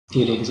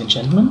Dear ladies and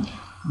gentlemen,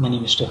 my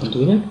name is Stefan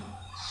Dödek,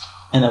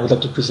 and I would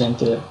like to present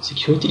the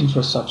security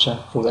infrastructure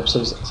for web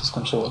service access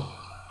control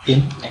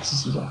in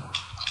Access-eGov.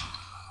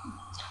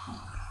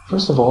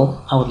 First of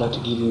all, I would like to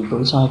give you a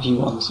bird's eye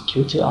view on the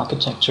security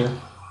architecture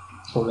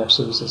for web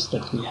services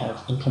that we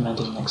have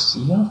implemented in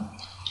Access-eGov.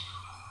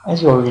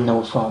 As you already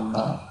know from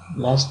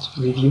last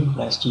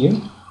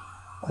year,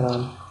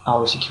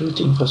 our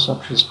security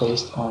infrastructure is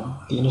based on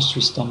the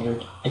industry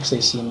standard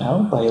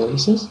XACML by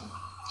OASIS,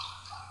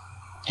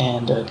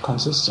 and it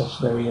consists of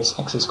various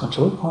access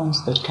control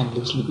points that can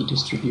loosely be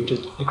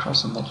distributed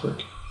across the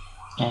network,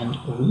 and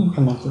we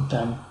implemented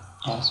them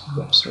as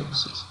web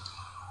services.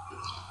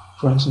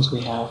 For instance,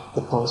 we have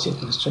the policy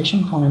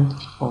administration point,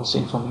 policy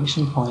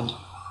information point,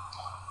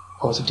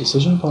 policy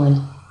decision point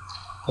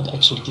that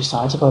actually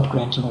decides about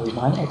granting or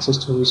denying access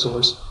to a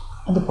resource,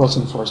 and the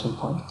policy enforcement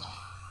point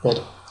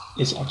that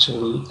is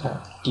actually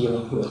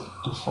dealing with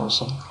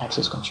enforcing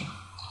access control.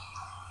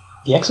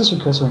 The access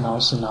requester in our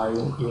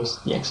scenario is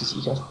the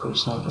Access-eGov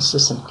personal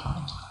assistant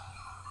client.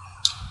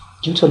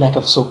 Due to a lack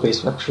of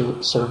SOAP-based web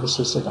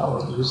services at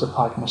our user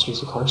partner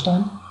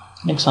Schleswig-Holstein,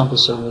 an example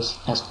service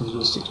has been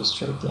used to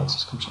illustrate the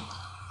access control.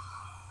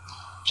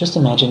 Just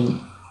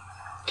imagine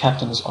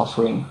Captain is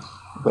offering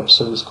a web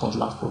service called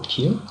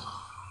LoveBoatKiel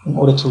in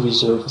order to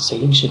reserve a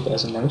sailing ship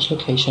as a marriage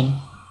location,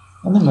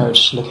 and the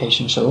marriage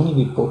location shall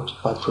only be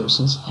booked by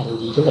persons at a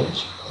legal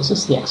age. This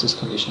is the access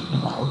condition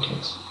in our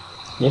case.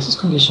 The access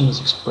condition is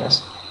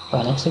expressed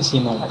by an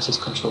XACML access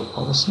control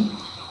policy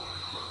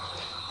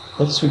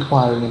that is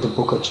requiring the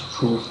booker to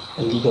prove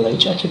a legal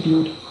age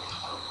attribute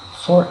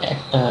for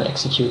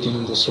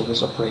executing the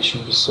service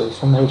operation reserved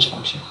for marriage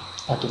function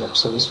at the web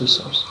service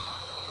resource.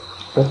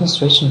 For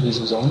administration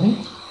reasons only,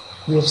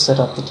 we have set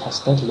up the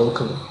testbed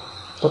locally,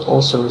 but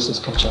all services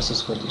can just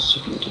as well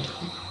distributed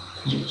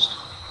used.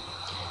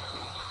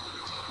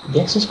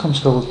 The access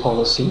control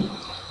policy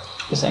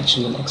is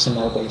actually an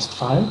XML-based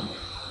file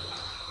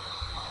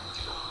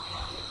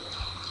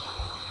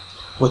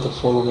with the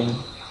following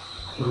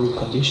rule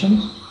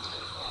conditions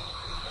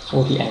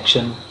for the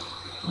action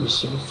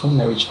reserved for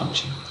marriage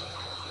function.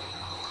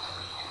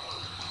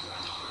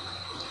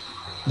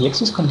 The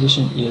access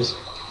condition is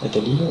that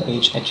the legal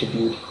age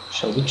attribute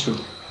shall be true.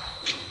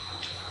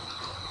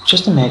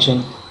 Just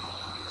imagine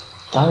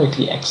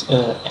directly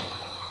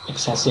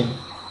accessing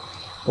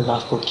the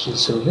LoveBoatKiel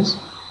service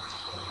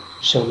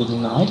shall be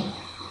denied.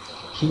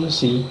 Here you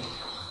see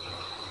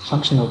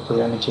functional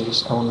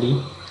parameters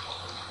only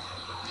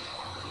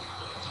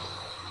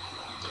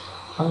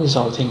are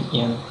resulting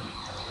in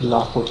the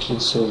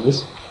LoveBoatKiel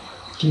service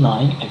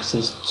denying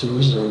access to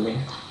reserving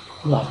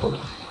the LoveBoat.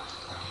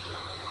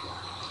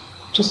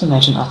 Just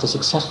imagine after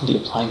successfully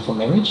applying for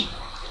marriage,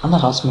 Anna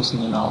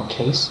Rasmussen in our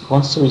case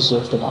wants to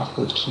reserve the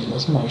LoveBoatKiel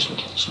as a marriage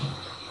location.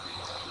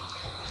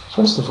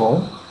 First of all,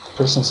 the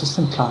personal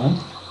assistant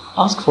client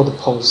asks for the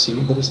policy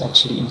that is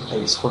actually in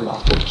place for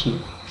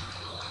LoveBoatKiel.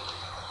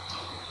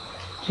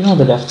 Here on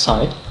the left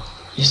side,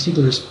 you see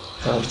the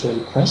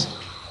request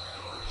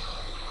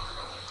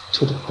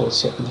to the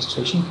policy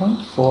administration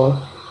point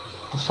for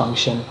the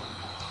function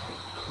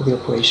for the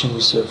operation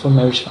reserved for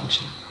marriage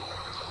function.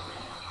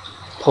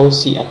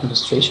 Policy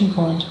administration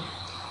point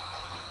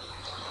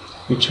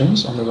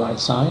returns on the right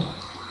side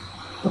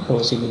the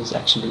policy that is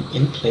actually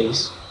in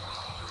place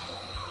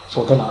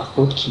for the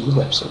LoveBoatKiel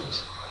web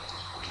service.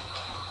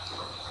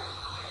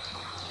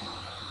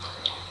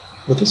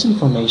 With this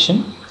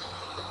information,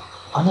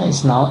 Anna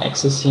is now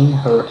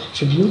accessing her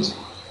attributes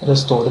that are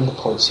stored in the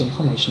policy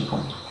information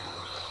point.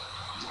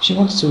 She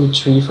wants to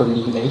retrieve her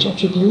legal age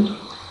attribute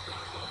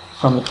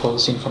from the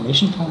policy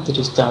information point that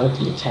is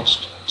directly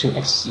attached to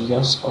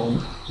Access-eGov's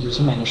own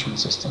user management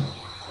system.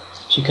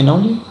 She can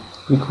only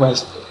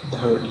request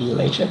her legal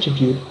age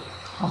attribute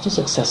after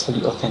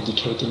successfully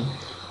authenticating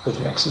with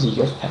her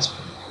Access-eGov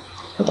password,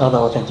 but other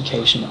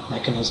authentication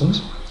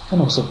mechanisms can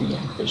also be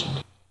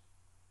envisioned.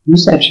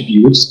 User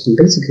attributes can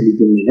basically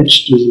be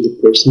managed using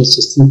the personal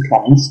assistant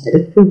client's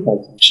edit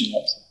profile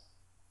functionality.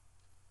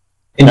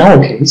 In our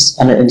case,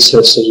 Anna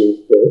inserts a year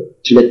of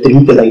birth to let the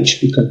legal age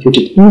be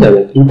computed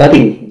indirectly by the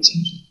inference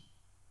engine.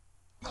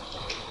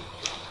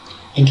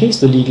 In case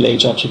the legal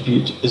age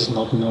attribute is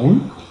not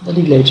known, the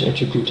legal age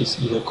attribute is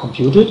either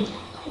computed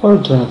or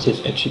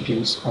alternative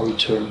attributes are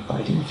returned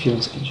by the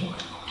inference engine.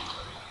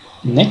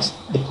 Next,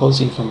 the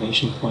policy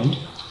information point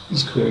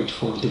is queried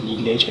for the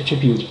legal age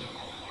attribute,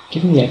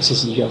 given the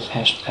Access-eGov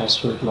hashed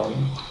password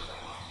login.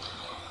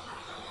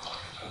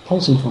 The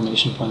policy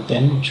information point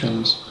then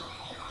returns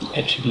the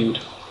attribute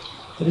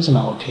that is in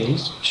our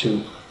case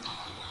true.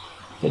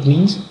 That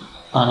means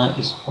Anna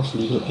is of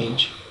legal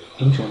age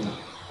in Germany.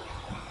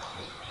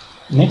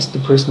 Next, the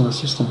personal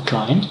assistant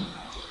client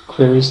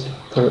queries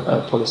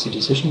a policy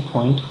decision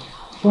point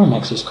for an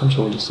access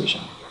control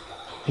decision.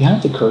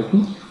 Behind the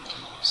curtain,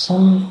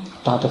 some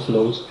data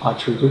flows are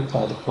triggered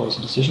by the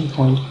policy decision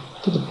point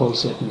to the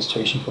policy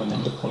administration point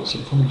and the policy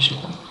information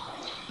point.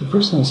 The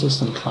personal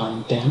assistant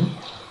client then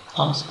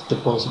asks the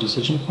policy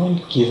decision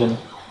point, given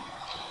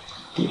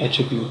the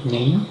attribute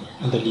name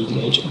and the legal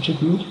age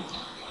attribute,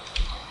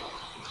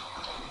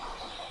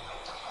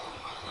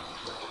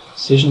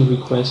 decision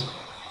request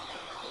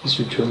is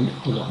returned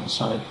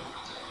alongside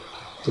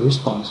the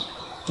response.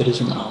 That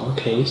is, in our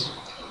case,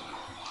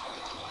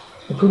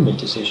 a permit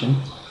decision.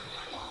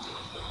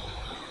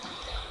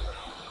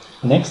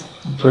 Next,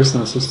 the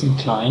personal assistant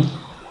client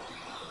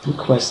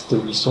requests the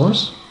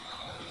resource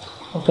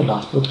of the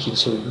LoveBoatKiel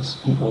service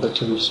in order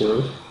to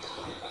reserve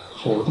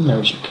for the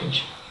marriage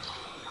location.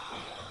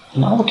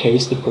 In our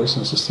case, the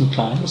personal assistant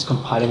client is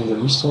compiling the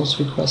resource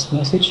request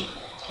message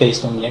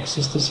based on the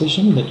access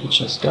decision that we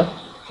just got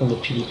from the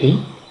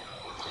PDP,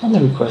 and the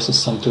request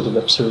is sent to the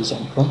web service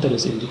endpoint that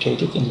is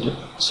indicated in the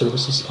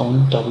service's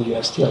own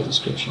WSDL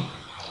description.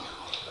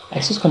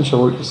 Access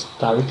control is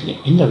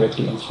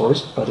indirectly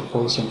enforced by the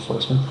policy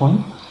enforcement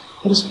point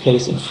that is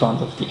placed in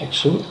front of the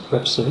actual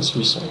web service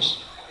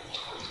resource.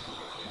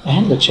 A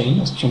handler chain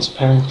is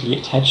transparently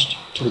attached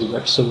to the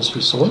web service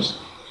resource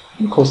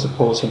and calls the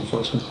policy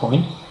enforcement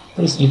point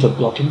that is either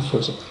blocking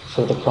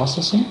further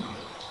processing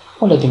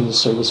or letting the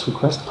service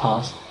request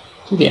pass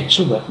to the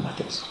actual web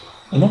methods.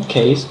 In that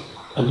case,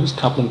 a loose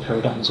coupling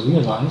paradigm is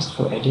realized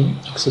for adding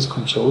access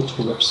control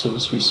to a web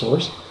service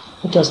resource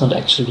that does not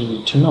actually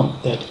need to know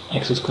that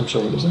access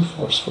control is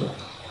enforced for it.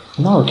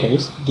 In our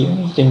case, the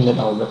only thing that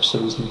our web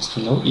service needs to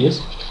know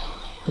is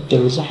that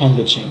there is a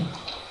handler chain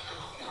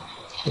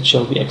that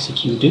shall be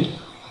executed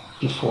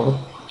before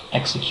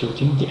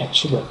executing the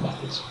actual web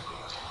methods.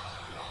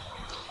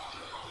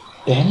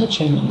 The handler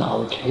chain in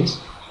our case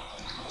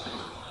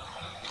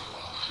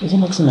is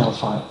an XML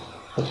file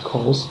that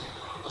calls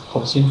the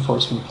policy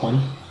enforcement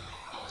point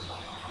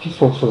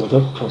before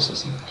further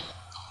processing.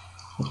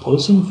 The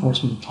policy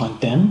enforcement point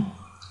then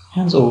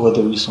hands over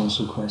the resource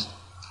request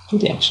to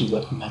the actual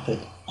web method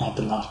at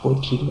the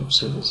LoveBoatKiel web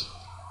service.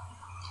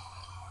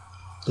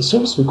 The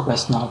service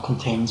request now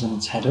contains in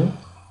its header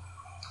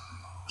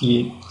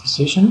the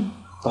decision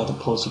by the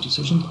policy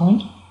decision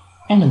point,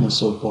 and in the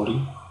SOAP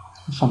body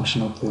the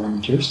functional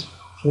parameters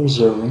for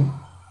reserving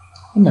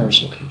the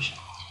marriage location.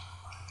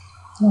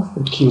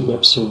 LoveBoatKiel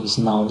web service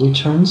now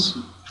returns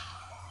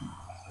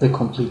the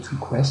complete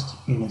request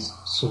in its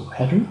SOAP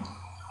header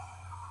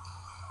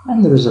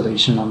and the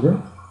reservation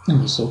number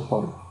in the SOAP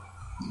body.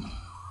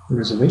 The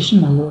reservation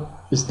number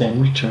is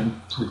then returned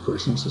to the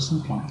personal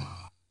assistant client.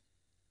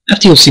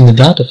 After you've seen the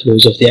data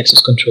flows of the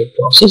access control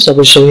process, I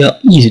will show you how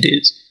easy it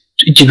is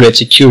to integrate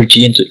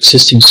security into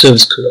existing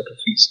service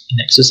choreographies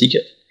in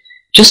Access-eGov.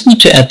 Just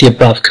need to add the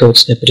above code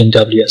snippet in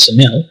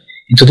WSML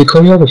into the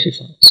choreography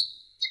files.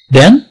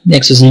 Then, the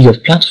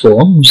Access-eGov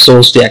platform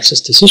resolves the access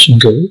decision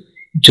goal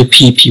into a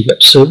PEP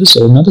web service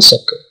or another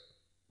subgoal.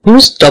 Here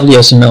is the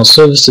WSML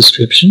service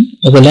description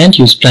of the land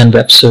use plan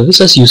web service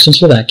as used in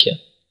Slovakia.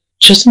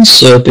 Just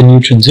insert the new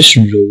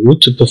transition rule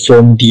to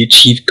perform the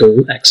achieved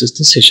goal access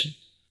decision.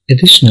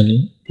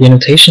 Additionally, the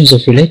annotations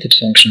of related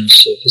functional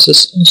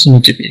services also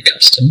need to be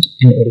accustomed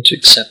in order to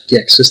accept the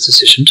access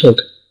decision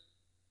token.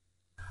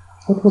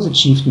 What was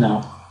achieved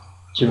now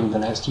during the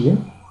last year?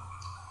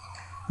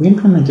 We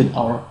implemented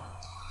our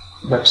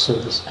web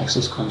service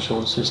access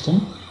control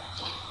system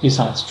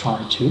besides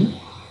Try2,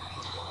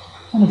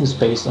 and it is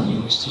based on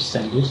industry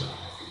standards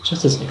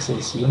just as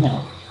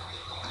XACML.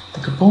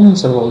 The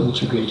components are all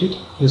integrated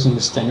using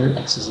the standard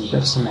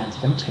Access-eGov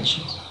semantic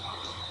annotations.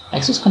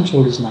 Access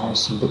control is now a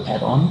simple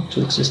add-on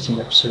to existing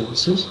web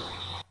services.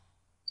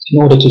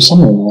 In order to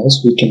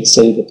summarize, we can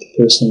say that the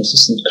personal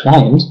assistant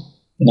client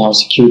in our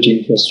security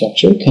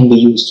infrastructure can be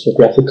used for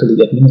graphically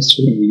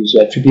administering the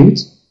user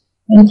attributes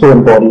and for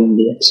embodying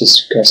the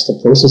access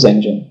requester process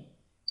engine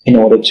in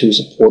order to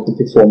support the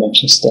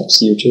before-mentioned steps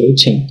 0 to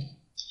 18.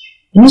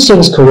 The new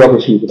service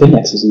choreography within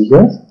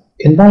Access-eGov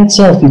can by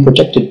itself be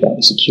projected by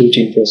the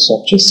security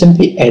infrastructure,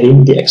 simply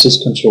adding the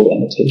access control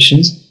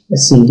annotations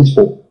as seen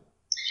before.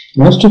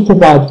 In order to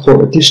provide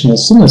for additional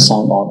single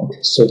sign-on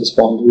across service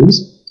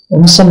boundaries,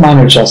 only some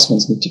minor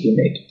adjustments need to be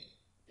made.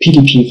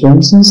 PDP, for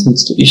instance,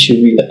 needs to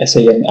issue real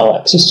SAML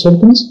access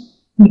tokens,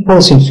 and the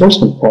policy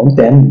enforcement point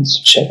then needs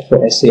to check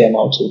for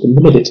SAML token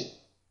validity.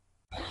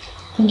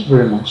 Thank you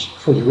very much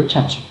for your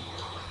attention.